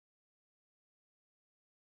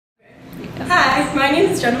Hi, my name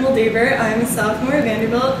is Jenna Moldaver. I'm a sophomore at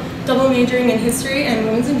Vanderbilt, double majoring in history and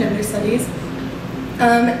women's and gender studies.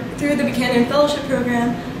 Through the Buchanan Fellowship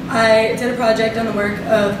program, I did a project on the work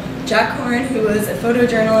of Jack Horn, who was a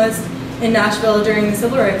photojournalist in Nashville during the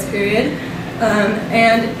Civil Rights period.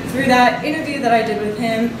 And through that interview that I did with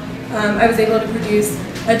him, I was able to produce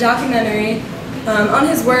a documentary on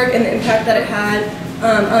his work and the impact that it had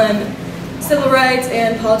on civil rights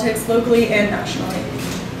and politics locally and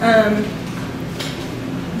nationally.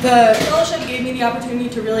 The fellowship gave me the opportunity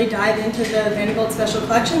to really dive into the Vanderbilt Special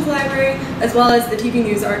Collections Library as well as the TV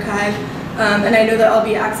News Archive, and I know that I'll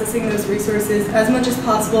be accessing those resources as much as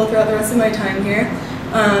possible throughout the rest of my time here.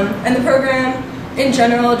 And the program in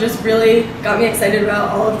general just really got me excited about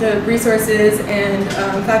all of the resources and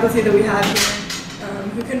faculty that we have here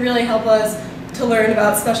who can really help us to learn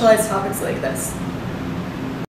about specialized topics like this.